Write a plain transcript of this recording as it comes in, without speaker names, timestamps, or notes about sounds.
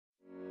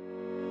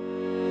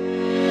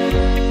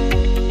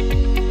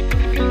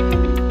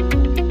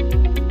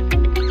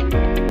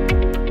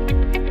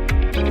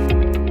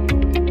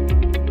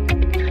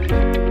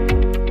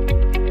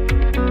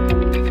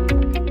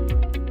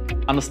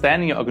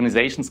Understanding your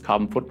organization's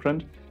carbon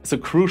footprint is a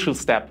crucial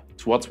step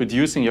towards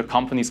reducing your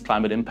company's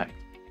climate impact.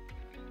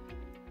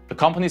 A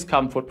company's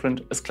carbon footprint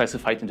is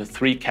classified into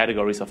 3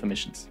 categories of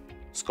emissions: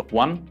 Scope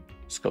 1,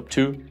 Scope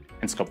 2,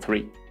 and Scope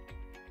 3.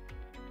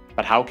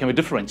 But how can we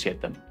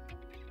differentiate them?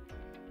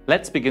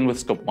 Let's begin with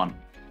Scope 1.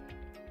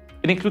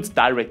 It includes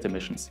direct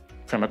emissions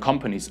from a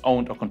company's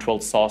owned or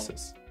controlled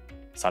sources,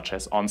 such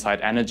as on-site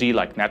energy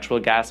like natural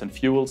gas and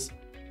fuels,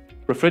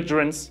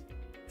 refrigerants,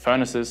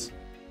 furnaces,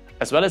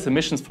 as well as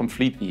emissions from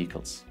fleet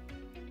vehicles.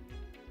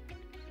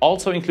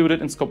 Also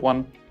included in Scope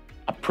 1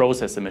 are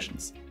process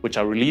emissions, which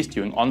are released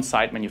during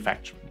on-site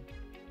manufacturing.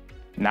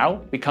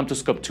 Now we come to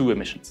Scope 2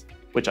 emissions,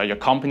 which are your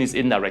company's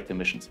indirect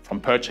emissions from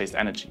purchased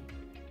energy.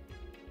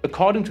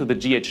 According to the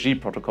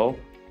GHG protocol,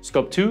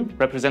 Scope 2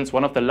 represents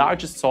one of the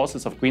largest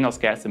sources of greenhouse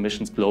gas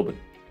emissions globally.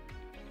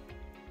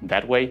 In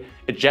that way,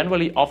 it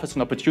generally offers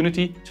an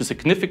opportunity to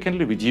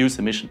significantly reduce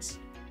emissions.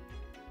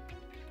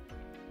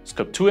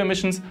 Scope 2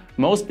 emissions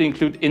mostly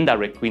include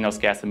indirect greenhouse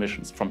gas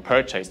emissions from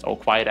purchased or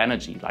acquired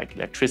energy like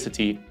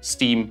electricity,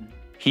 steam,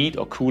 heat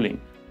or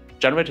cooling,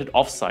 generated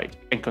off-site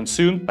and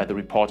consumed by the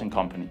reporting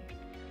company.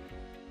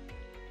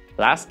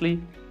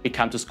 Lastly, we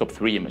come to Scope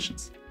 3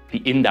 emissions,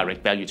 the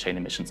indirect value chain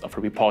emissions of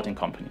a reporting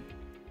company.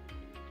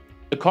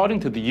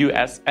 According to the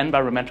US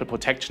Environmental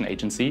Protection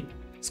Agency,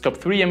 Scope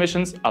 3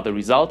 emissions are the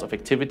result of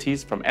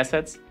activities from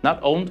assets not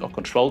owned or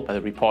controlled by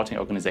the reporting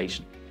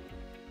organization.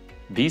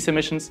 These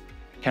emissions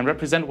can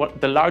represent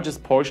the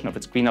largest portion of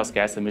its greenhouse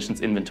gas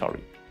emissions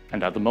inventory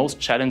and are the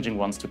most challenging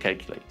ones to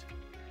calculate.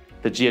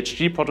 The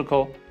GHG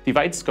protocol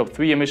divides Scope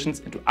 3 emissions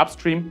into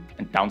upstream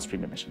and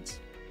downstream emissions.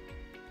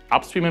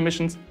 Upstream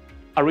emissions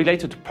are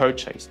related to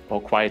purchased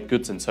or acquired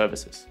goods and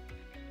services.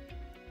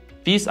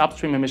 These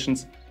upstream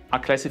emissions are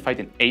classified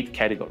in 8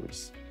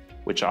 categories,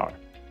 which are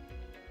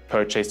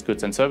purchased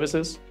goods and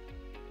services,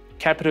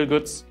 capital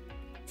goods,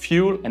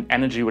 fuel and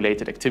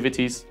energy-related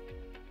activities,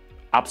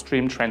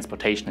 upstream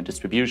transportation and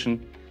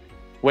distribution,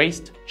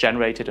 waste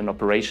generated in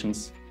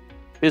operations,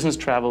 business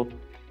travel,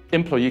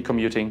 employee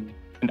commuting,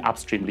 and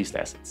upstream leased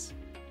assets.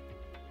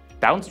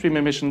 Downstream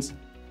emissions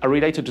are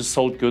related to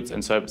sold goods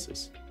and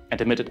services and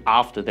emitted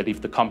after they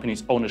leave the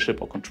company's ownership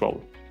or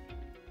control.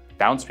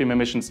 Downstream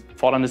emissions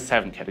fall under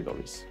 7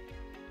 categories.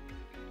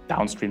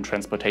 Downstream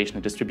transportation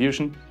and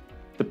distribution,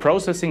 the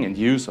processing and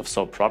use of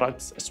sold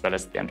products as well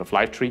as the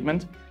end-of-life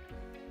treatment.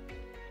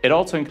 It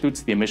also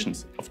includes the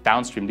emissions of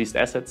downstream leased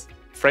assets,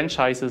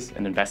 franchises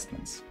and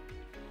investments.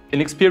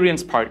 An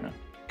experienced partner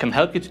can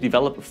help you to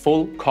develop a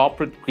full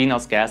corporate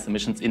greenhouse gas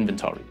emissions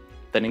inventory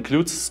that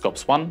includes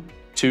Scopes 1,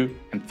 2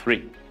 and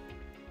 3.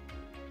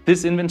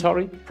 This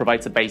inventory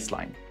provides a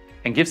baseline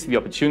and gives you the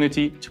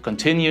opportunity to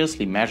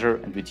continuously measure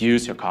and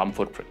reduce your carbon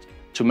footprint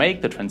to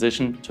make the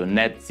transition to a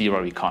net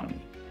zero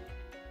economy.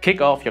 Kick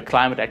off your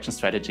climate action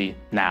strategy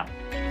now.